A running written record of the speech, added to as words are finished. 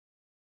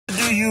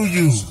you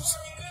use?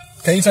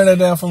 Can you turn that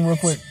down for me real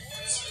quick?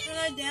 Turn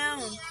that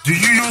down. Do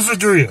you use a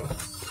drill?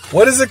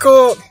 What is it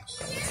called?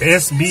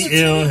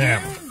 SBL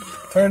Hammer.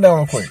 Turn it down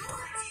real quick.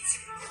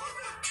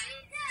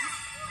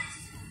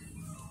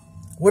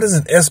 What is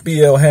an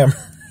SBL hammer?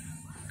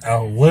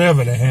 Oh,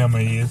 whatever the hammer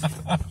is.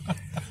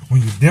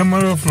 When you demo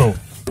the floor.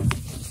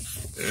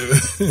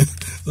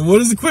 So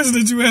what is the question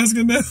that you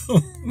asking now?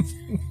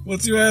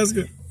 What you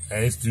asking?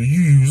 Ask, do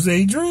you use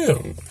a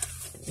drill?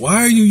 Why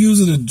are you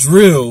using a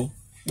drill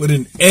with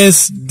an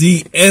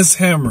SDS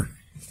hammer?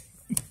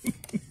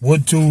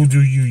 What tool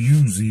do you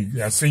use?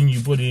 I seen you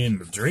put it in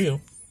the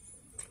drill.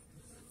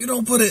 You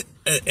don't put an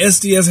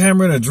SDS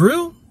hammer in a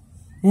drill?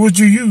 What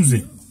you use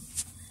it?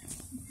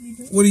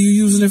 What are you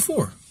using it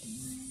for?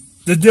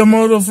 The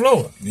demo the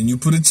floor. Then you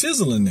put a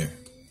chisel in there.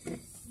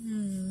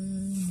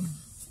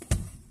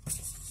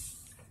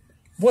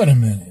 Wait a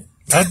minute.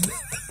 I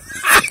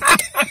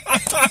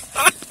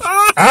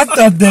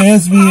thought the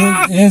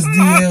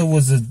SDL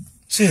was a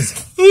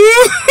chisel.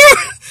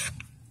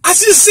 I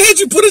just said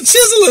you put a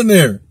chisel in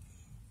there.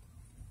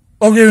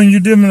 Okay, when you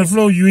demo the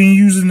floor, you ain't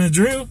using the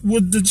drill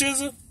with the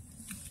chisel?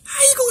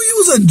 How you gonna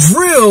use a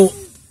drill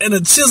and a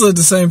chisel at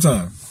the same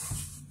time?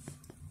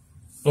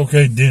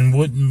 Okay, then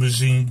what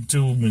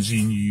tool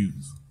machine you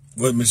use?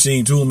 What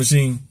tool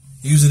machine?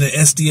 Using an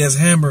SDS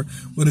hammer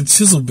with a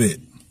chisel bit.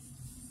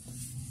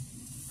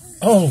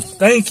 Oh,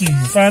 thank you.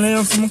 You finally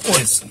answered my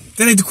question.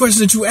 That ain't the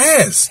question that you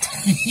asked.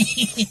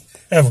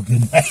 Have a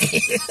good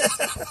night.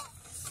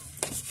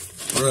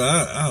 Bro,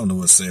 I don't know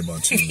what to say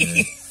about you,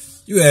 man.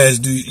 You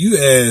asked, do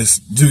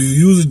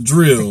you use a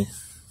drill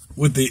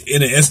with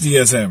in an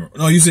SDS hammer?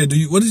 No, you said, I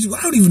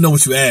don't even know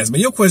what you asked,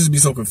 man. Your questions be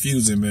so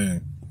confusing,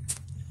 man.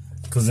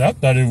 Because I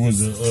thought it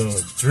was a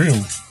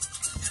drill.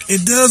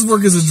 It does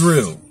work as a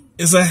drill.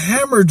 It's a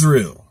hammer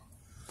drill.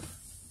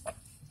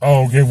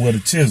 Oh, okay, with a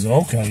chisel.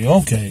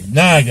 Okay.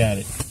 Now I got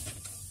it.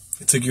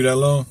 It took you that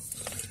long?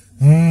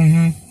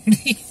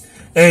 Mm-hmm.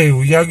 Hey,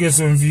 when y'all get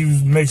some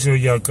views, make sure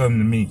y'all come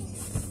to me.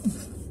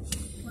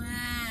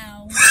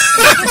 Wow.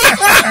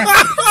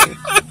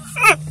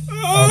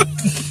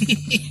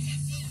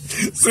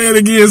 Say it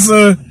again,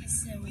 son. I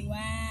said,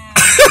 wow.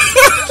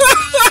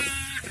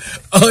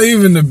 Oh,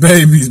 even the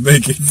baby's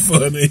making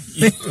fun of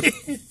you.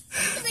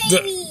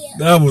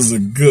 That was a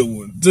good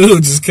one.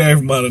 Dude just came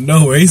from out of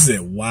nowhere. He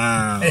said,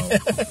 wow. I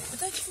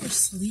thought you were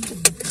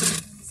sleeping.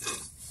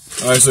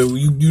 All right, so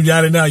you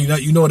got it now.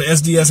 You know what the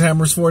SDS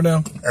hammer is for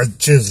now? A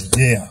chisel,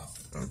 yeah.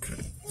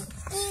 Okay.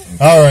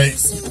 All right.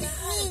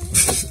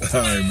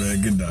 All right,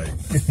 man. Good night.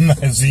 Good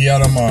night. See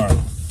y'all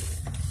tomorrow.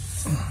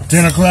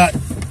 10 o'clock.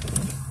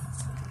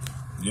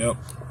 Yep.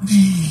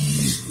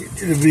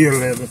 It'll be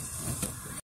 11.